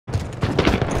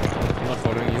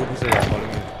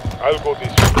I'll go this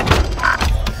way.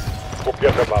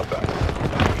 Forget about that.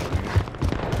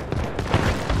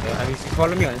 Yeah, if you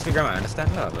follow me on Instagram, I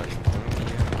understand that, but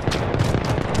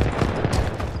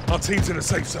Our team's in a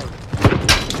safe zone.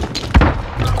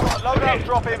 Loadout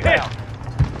drop inbound. wait,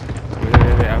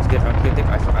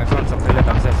 I found some fella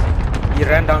downstairs. He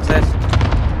ran downstairs.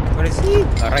 Where is he?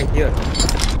 Right here.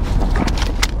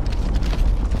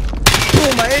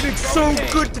 Oh, my aim is so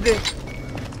good today.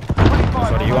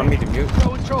 Sorry, you want me to mute?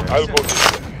 I'll go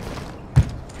this way.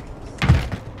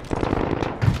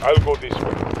 I'll go this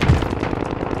way.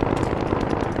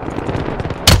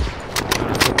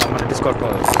 I'm on a Discord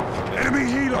call. Enemy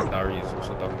helo. Larry is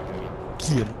also talking to me.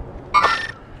 Kian.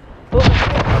 I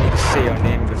need to say your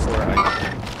name before I talk.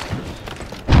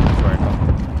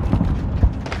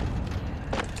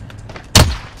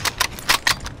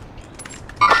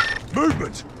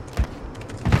 Movement.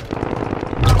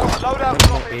 Loadout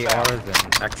drop More inbound. AR than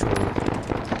actual.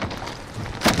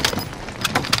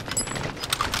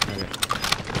 Okay.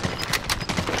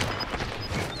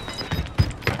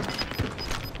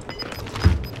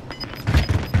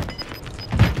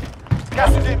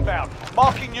 Gas is inbound.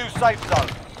 Marking new safe zone.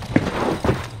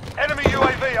 Enemy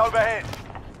UAV overhead.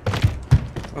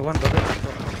 Oh, one double.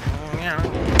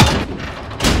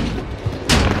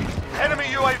 Enemy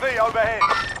UAV overhead.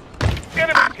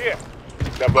 Enemies here.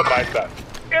 Never mind that.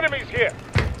 Enemies here.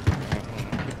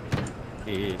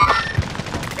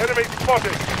 Enemy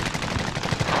spotted.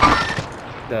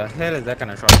 The hell is that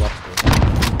kind of short box, bro?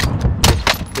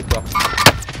 Big box.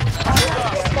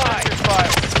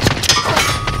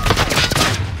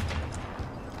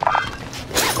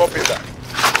 Copy that.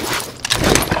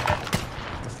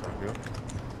 That's right, bro.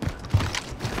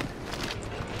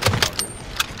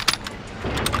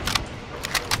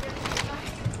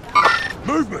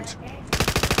 Movement.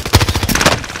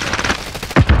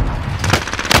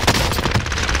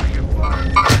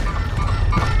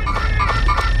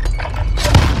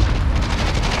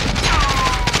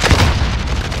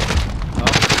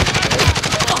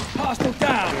 Hostile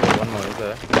down. One more, is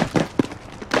there?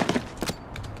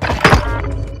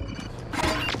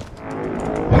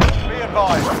 Be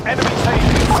advised. Enemy team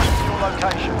is close to your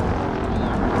location.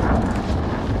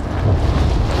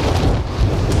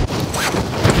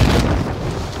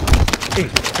 Hey,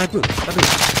 sniper.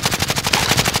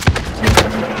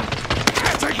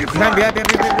 Taking Behind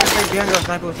fire. your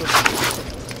sniper also.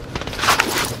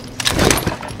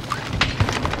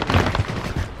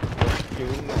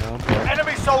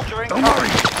 Enemy soldier Don't incoming. worry.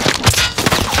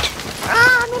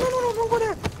 Ah, no, don't go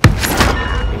there.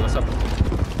 Hey, what's up?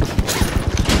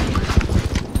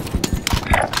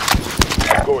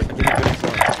 Going. Give me 24.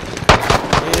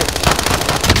 Yeah.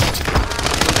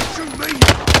 Shoot me.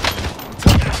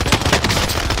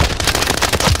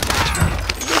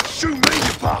 Shoot me,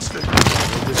 you bastard.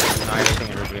 We're just annihilating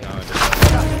everybody nowadays.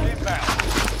 Gas is inbound.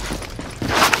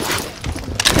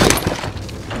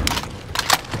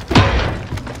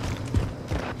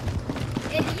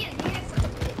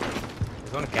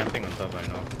 There's one camping on top, I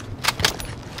know.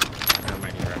 Never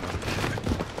mind, you ran off.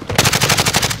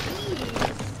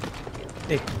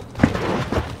 Hey,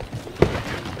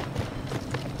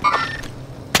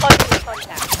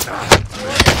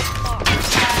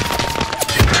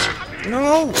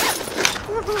 no!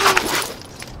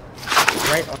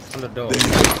 Right on the door.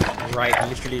 Right,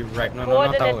 literally right. No,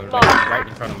 not tower. Like right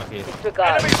in front of my face.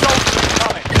 Enemy soldier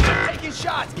incoming. Taking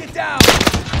shots. Get down.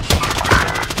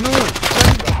 No!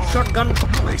 Shotgun!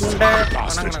 Tunda!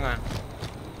 Anang.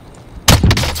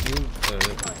 You,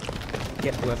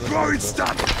 get whoever. Throwing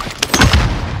stuff.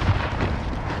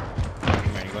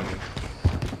 Man, you got me.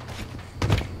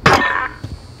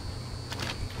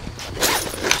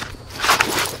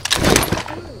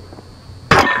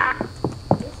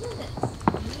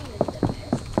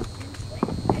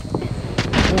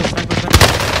 Oh, sniper.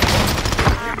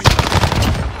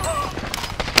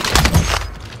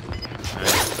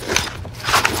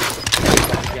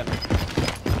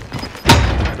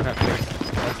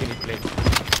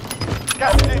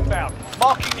 Gas is inbound.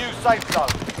 Marking new safe zone.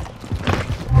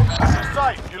 You're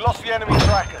safe. You lost the enemy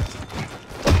trackers.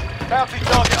 Bounty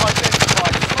target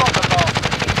identified. Slot the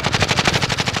bastard.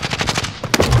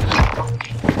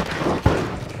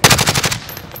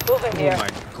 Moving here. Oh my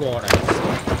god,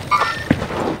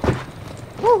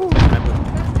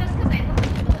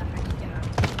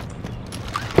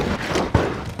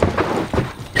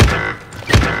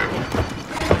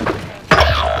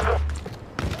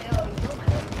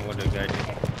 what the guy did.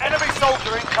 Enemy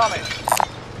soldier incoming.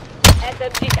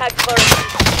 SMG tag first.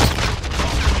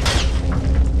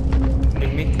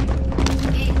 Ping me.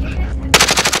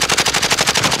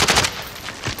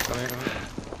 Come here.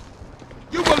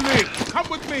 You will live.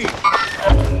 me!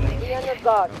 Be on your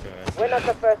guard. We're not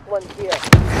the first ones here.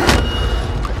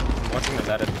 Watching the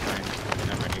ladder behind.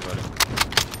 Never mind, you got it.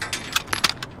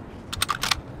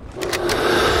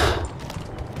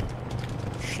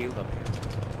 Shield up here.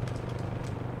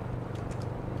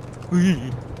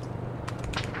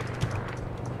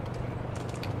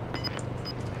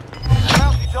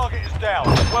 Bounty target is down.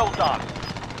 Well done.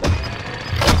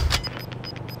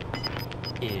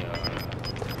 Yeah.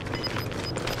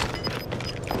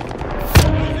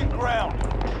 Losing ground.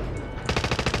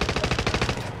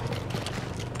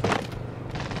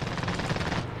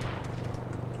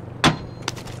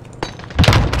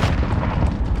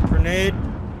 Grenade.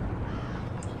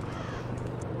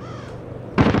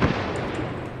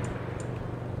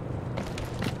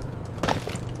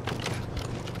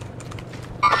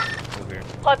 Over here.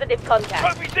 Positive contact.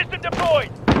 Trophy system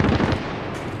deployed!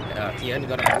 Ian, you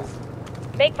gotta move.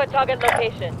 Make for target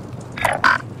location.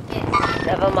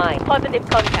 Never mind. Positive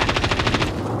contact.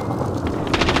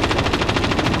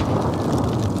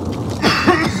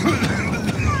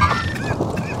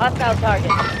 Hostile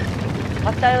target.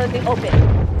 Hostile in the open.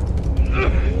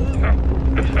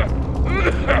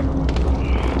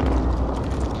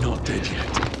 Not dead yet.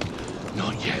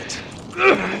 Not yet.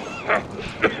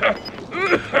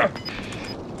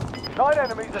 9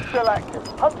 enemies are still active.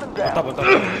 Hunt them down. On top.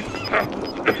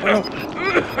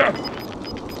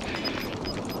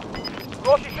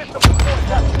 Rossi system reported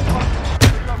that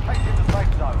relocating the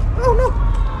safe zone. Oh no!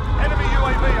 Enemy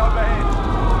UAV overhead.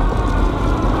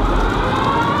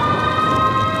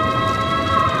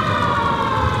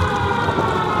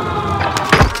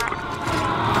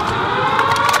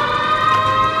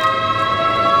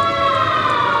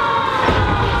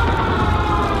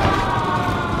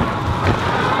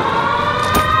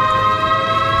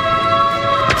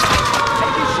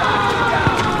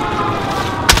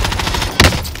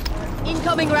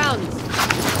 Incoming rounds.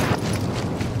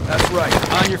 That's right.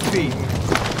 On your feet.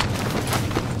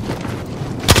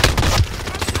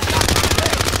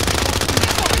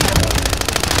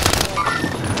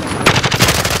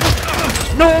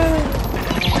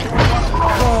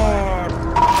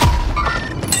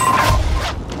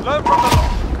 Learn from the loss.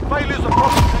 Failures are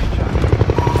profit teacher.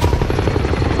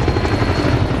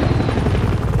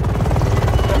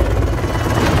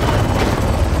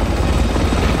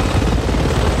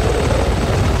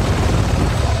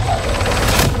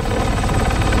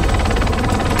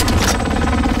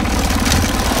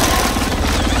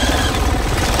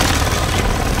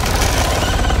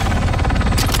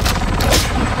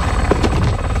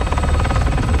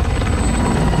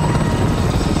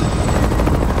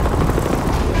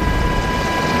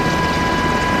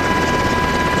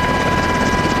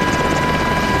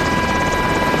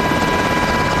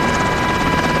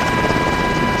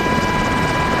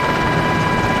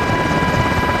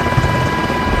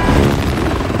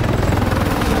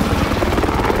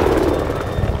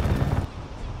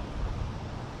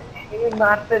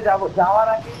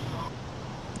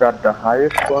 Got the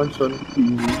highest points on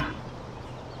TV.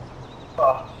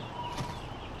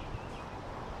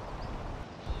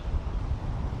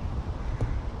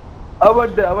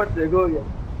 Awadde, go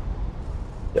again.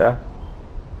 Yeah.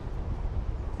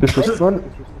 This was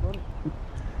fun.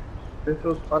 This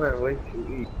was fun and way to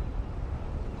eat.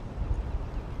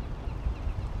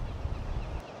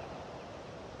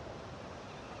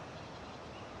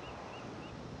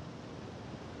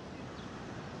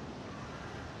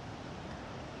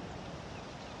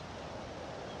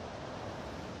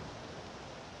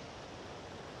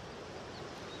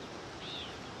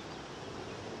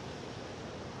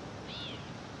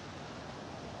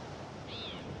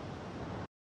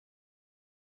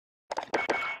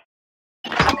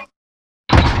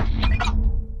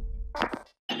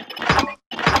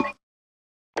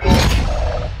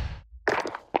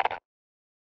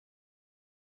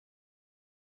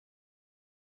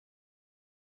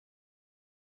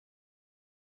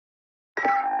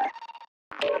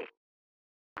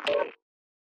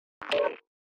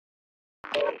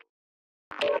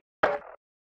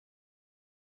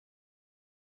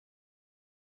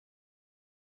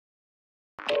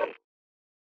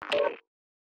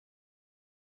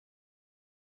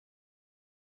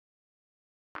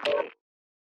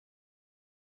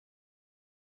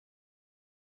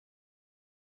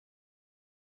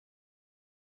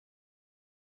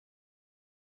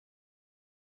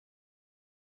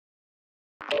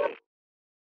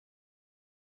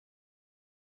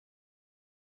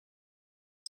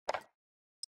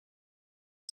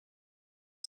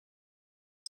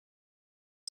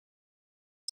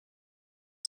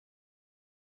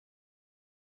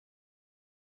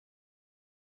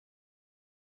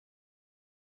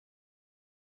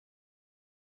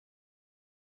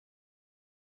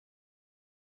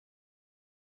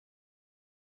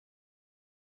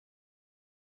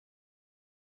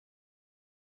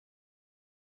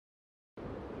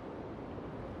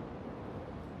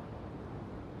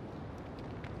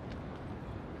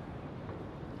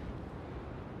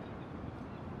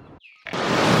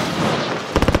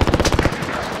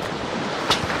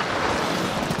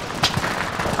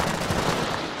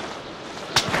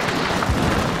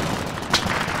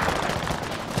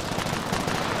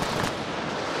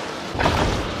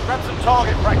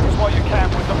 target practice while you can.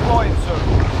 We're deploying soon.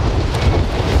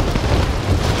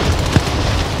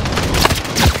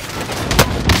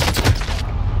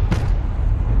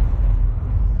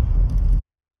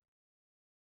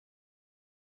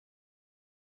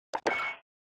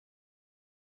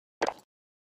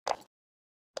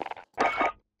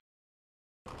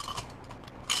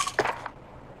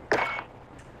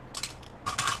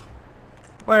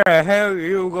 Where the hell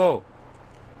you go?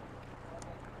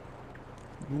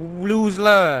 Lose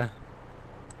lah.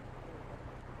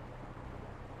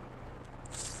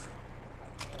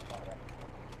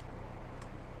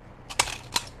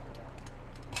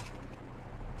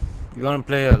 You wanna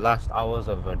play the last hours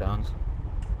of Verdansk?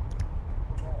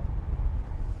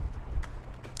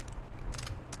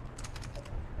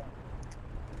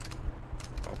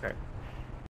 Okay.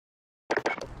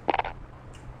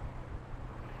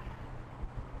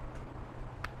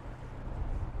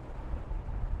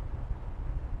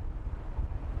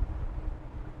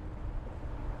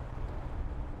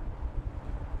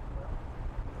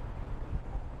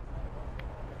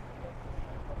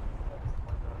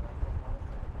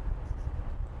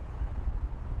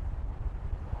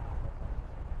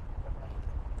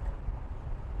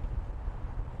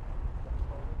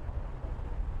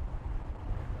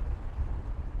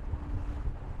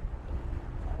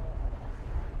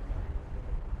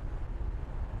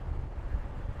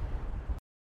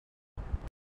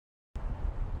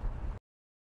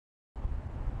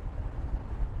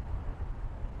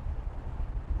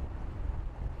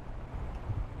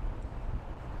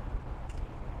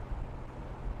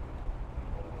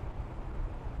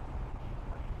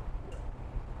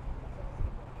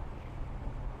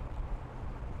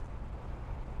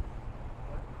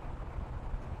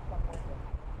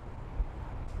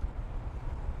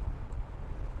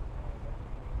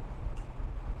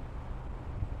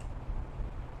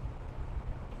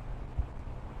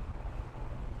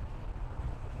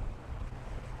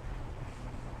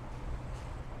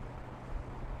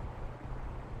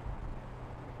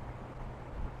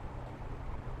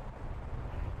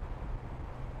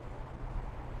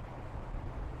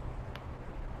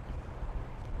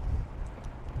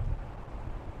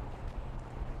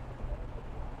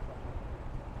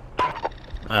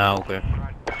 Ah, okay.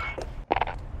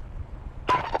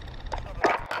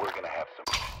 We're gonna have some.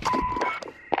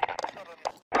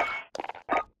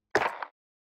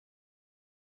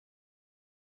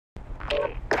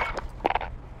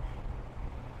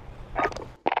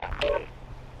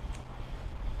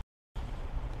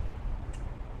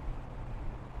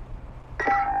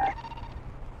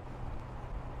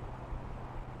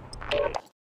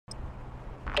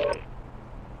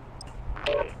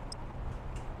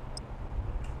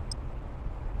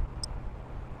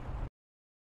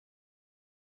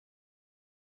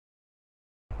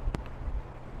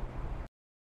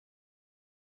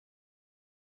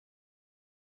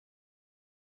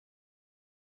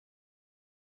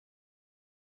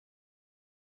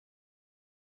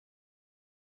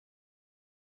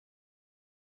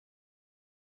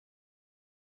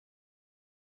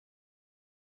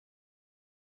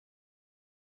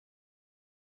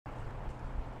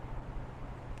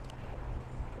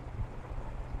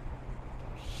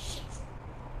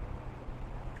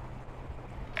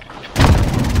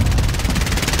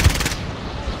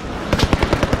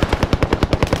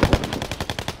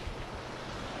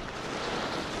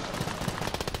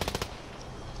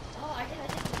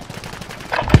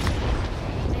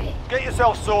 Get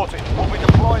yourself sorted. We'll be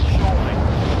deploying shortly.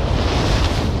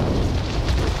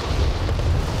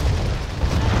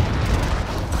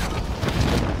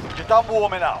 You're done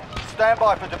warming up. Stand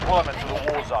by for deployment to the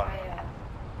war zone.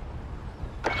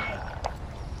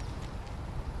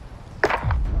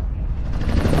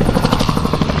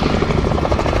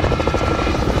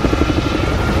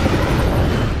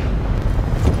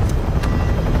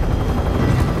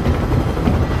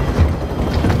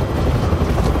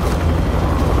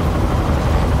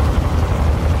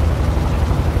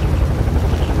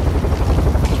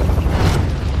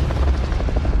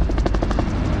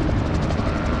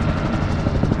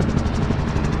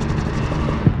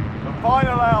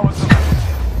 Final hours of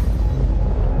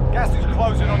gas is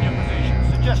closing on your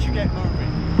position. Suggest you get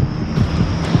moving.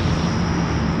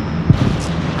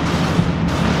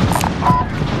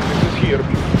 This is here.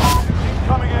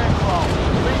 Incoming aircraft.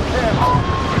 Be careful.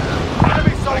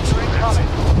 Enemy soldier incoming.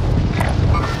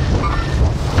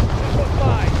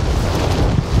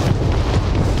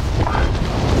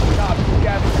 Copy.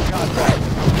 Gather contact.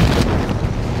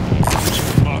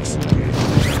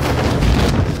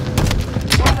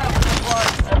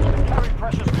 Carry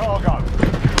precious cargo.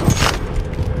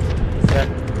 Set.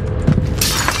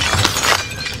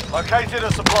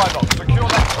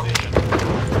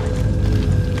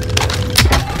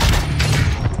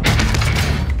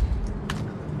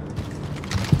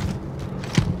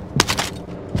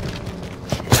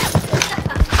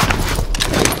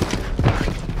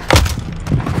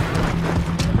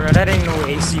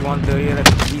 C-130 and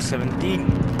B-17.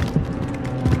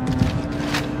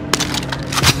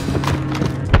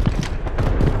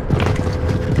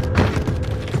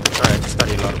 Sorry, I just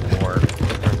studied a lot of war.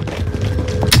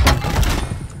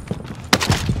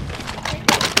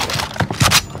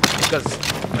 Because,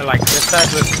 like, this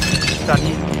type of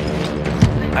study,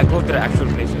 I go to the actual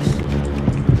places.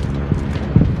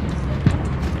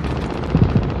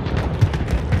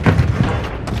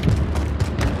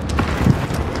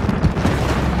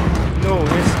 No,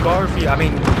 it's Garfield. I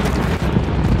mean,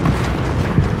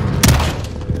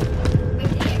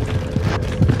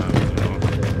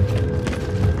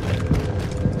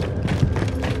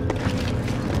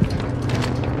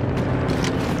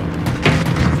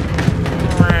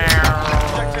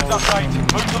 Objectives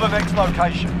updated. Move to the next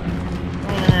location.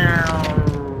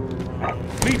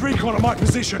 Need recon on my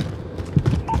position.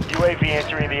 UAV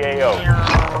entering the AO.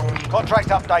 Contract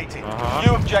updated.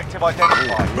 New objective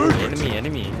identified.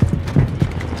 enemy.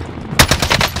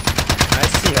 I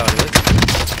see how it is.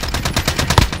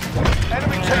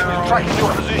 Enemy team is tracking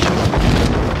your position.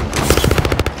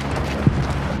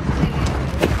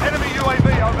 Enemy UAV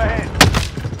overhead.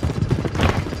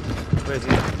 Where is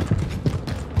he?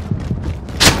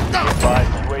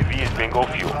 Advised UAV is bingo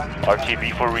fuel. RTB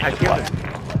for I killed resupply. him.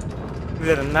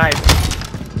 With a knife.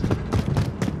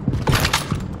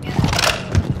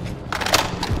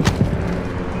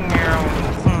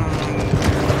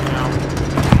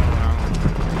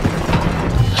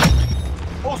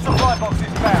 All supply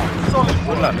boxes found. Solid Good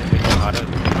work. luck, Mr. Harder.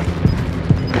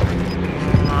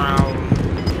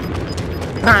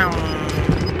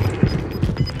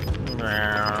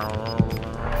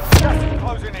 Gas is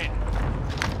closing in.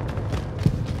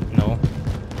 No.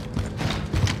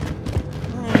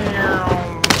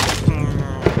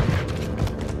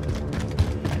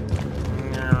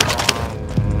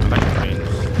 Like trains.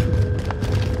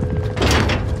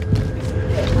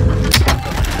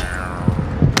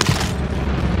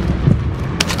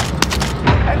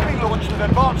 Enemy launched an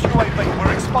advanced UAV.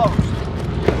 We're exposed.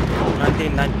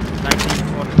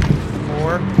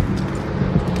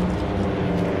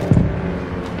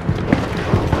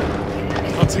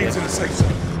 1944. Our team's in the safe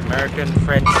zone. American,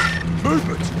 French,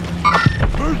 Movement!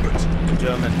 Movement!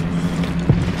 German.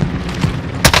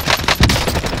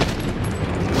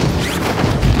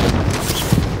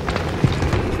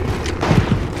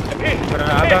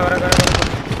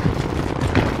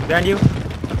 Behind you.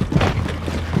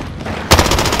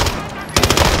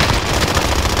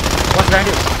 What's behind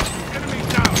you? Enemy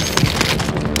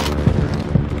down!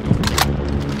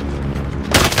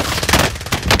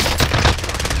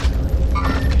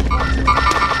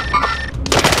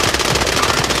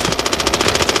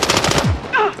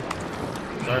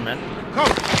 Sorry, man.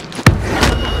 Come!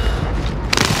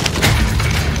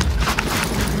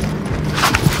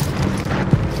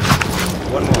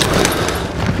 One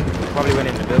more. Probably went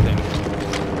in the building.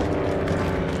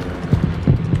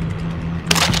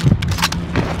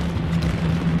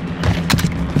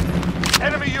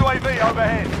 Enemy UAV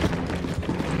overhead.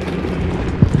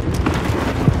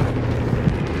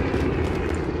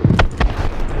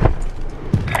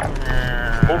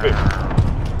 Move it.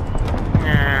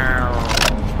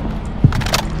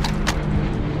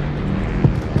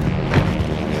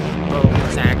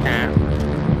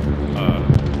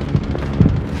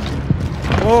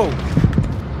 Whoa!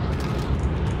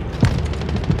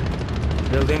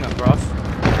 Building across.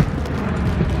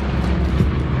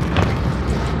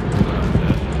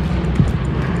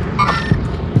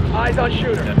 Eyes on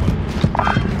shooter. That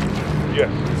one.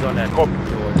 Yes. He's on that Copy.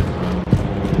 door.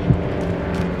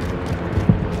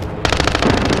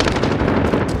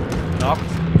 Knocked.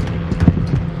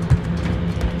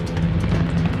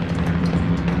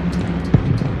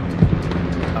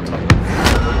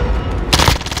 Up.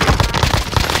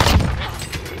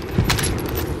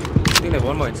 I think there's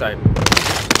one more inside.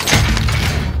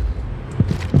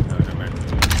 No, never mind.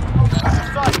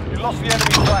 Safe. You lost the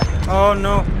enemy tracker. Oh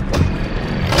no.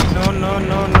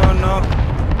 No.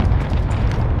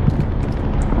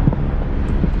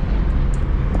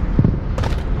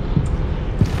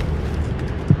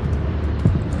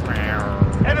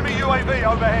 Enemy UAV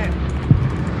overhead.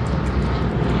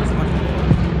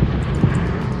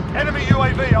 Enemy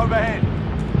UAV overhead.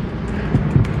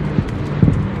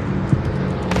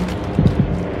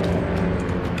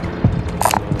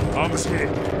 Armor's here.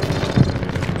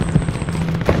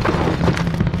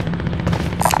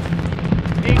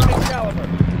 Decent caliber.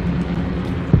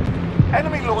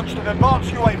 Enemy launched an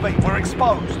advanced UAV. We're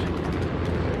exposed.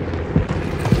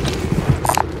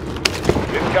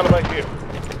 This caliber here.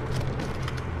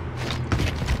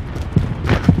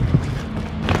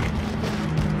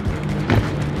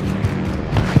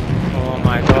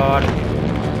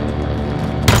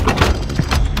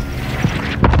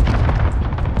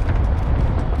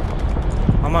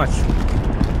 much?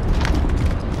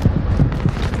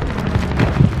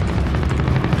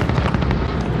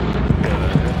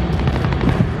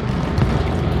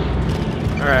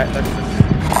 Alright, let's just...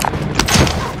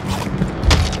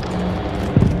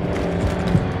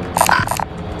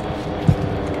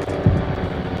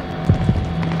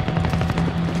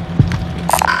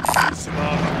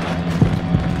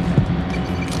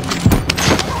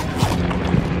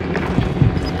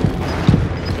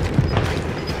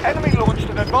 Enemy launched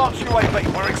an advanced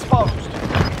UAV. We're exposed.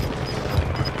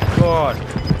 God.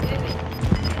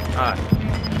 Ah,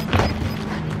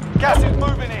 Gas is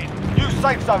moving in. New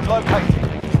safe zone located.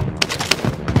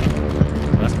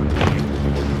 that's good.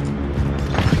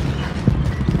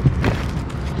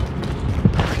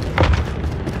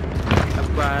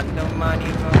 I've got no money,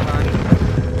 no money.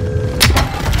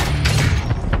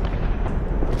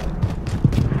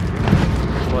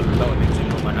 What low needs to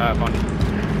know my iPhone.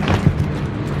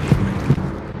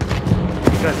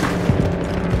 Just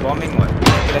bombing one.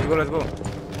 Okay, let's go.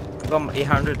 I got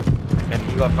 800 and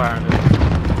he got 500.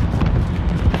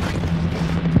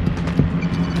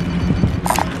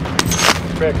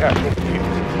 Spare cash on the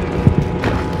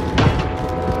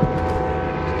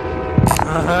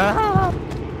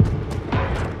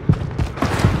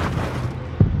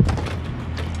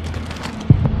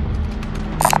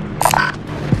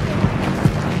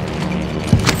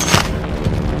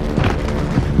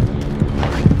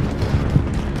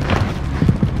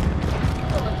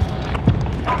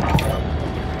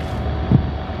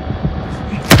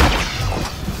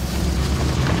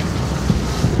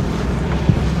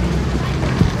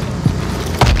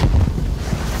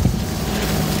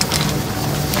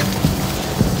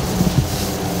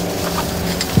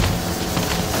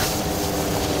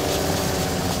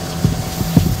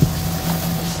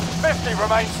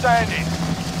Remain standing.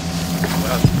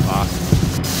 That's fast.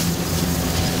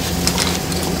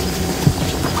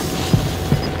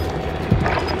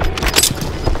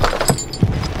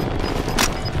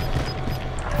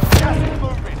 Gas is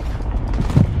moving.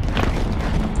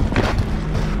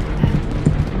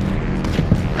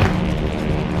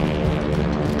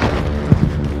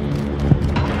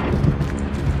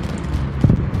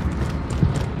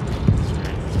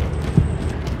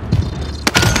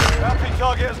 Bounty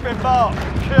target has been marked.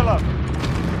 Kill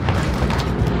him.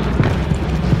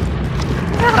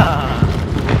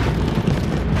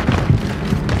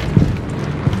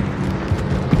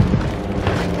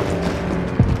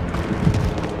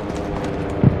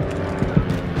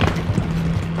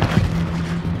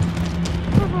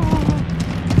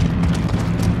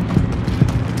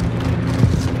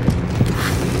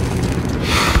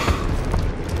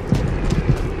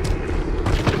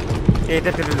 Hey,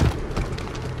 that's it.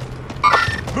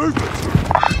 movement.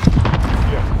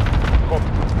 Yeah. Copy.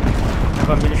 I have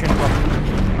a munition box.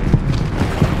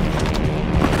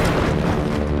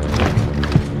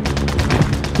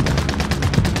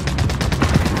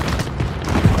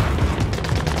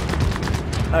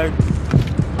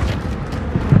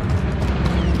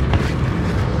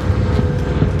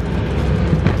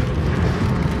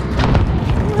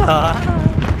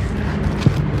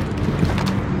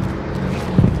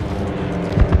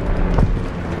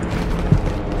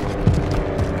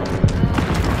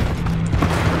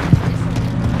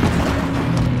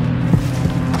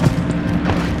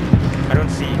 I don't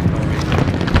see.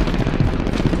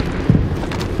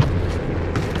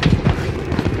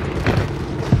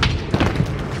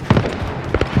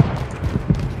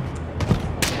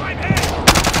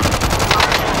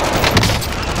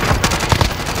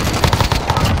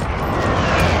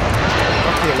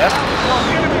 Okay, left.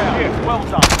 Yeah, well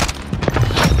done.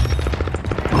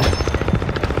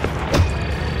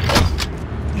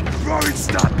 Throwing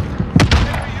stun.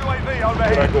 Enemy UAV Where I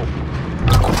overhead.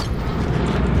 go?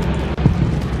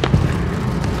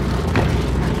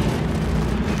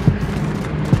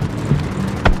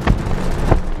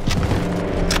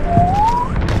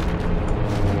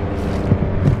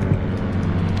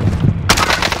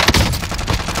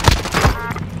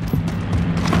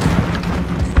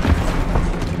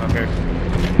 Okay.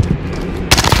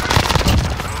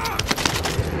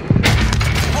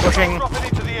 Pushing, Dropping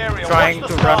into the area. trying Watch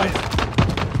to the run. skies.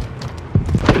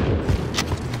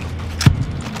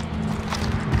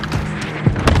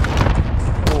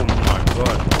 Oh my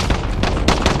god.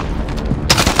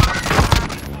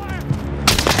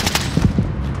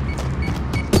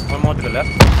 One more to the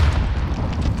left.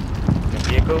 The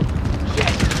vehicle.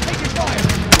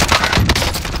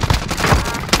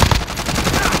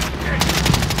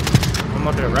 One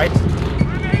more to the right.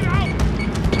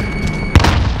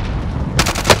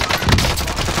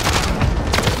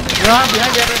 Yeah,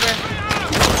 behind there, right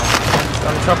there.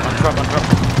 On truck.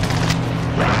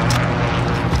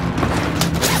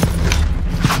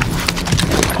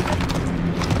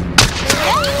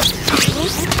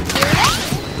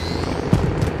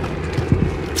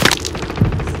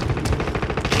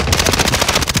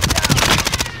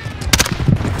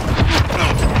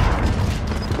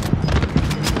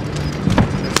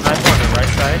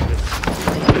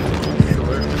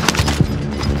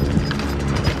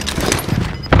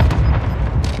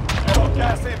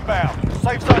 Gas inbound.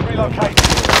 Safe zone relocated.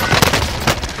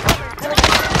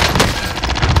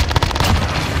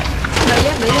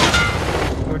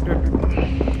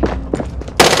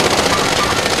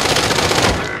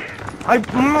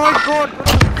 Oh my god!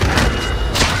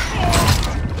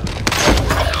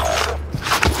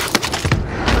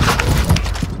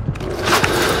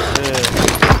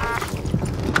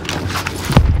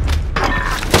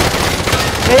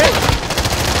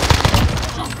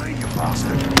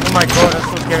 Oh my god, that's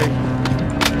so scary.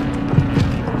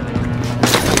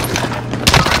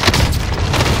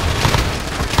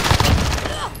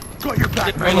 Got your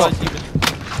back, man.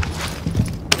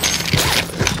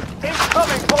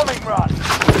 Incoming bombing run.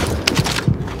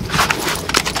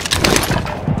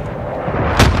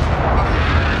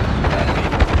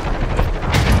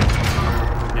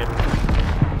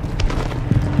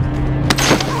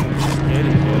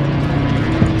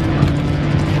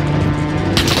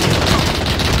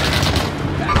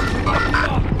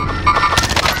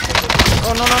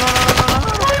 Oh no.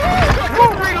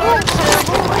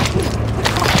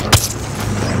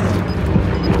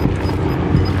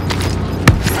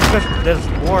 There's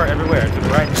war everywhere, to the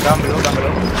right, down below.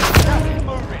 Gas is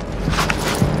moving.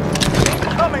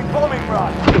 Incoming bombing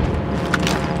run.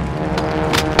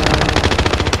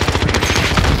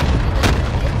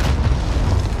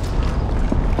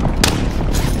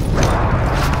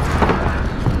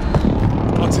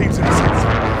 Our team's in the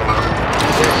center.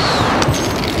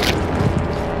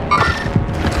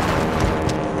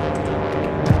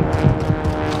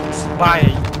 Spy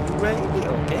radio,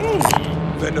 okay.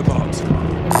 Vendor box.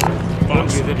 Don't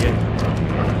use it yet.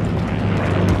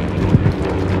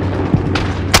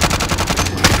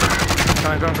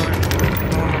 Come on.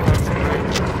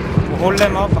 Hold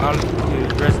them off, I'll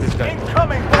dress this guy.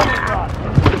 Incoming bombing run.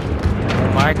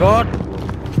 Oh my god!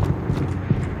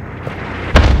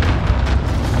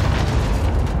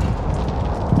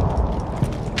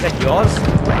 Is that yours?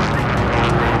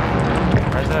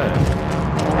 Right there.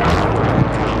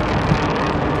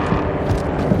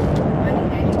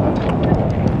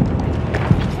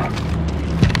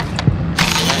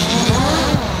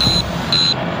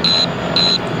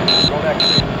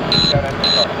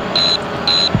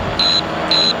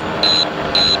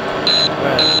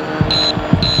 Where?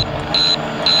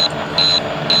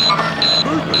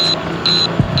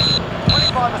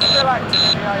 25 are still active in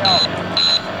the AO.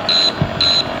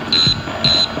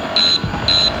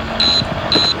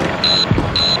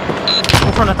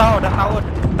 Oh, from the tower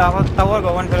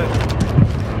got one girl.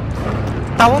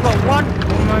 Tower got one?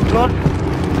 Oh my god.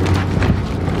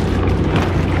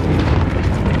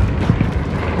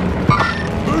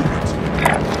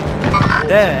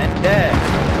 There.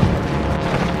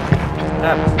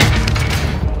 Left.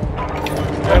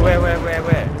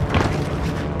 Where?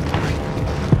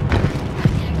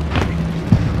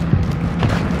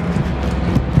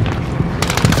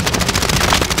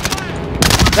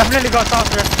 Definitely got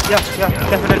software. Yeah,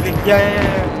 definitely.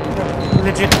 Yeah.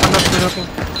 Legit, I'm not joking.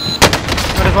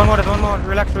 There's one more.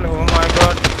 Relax. Oh my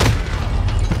god.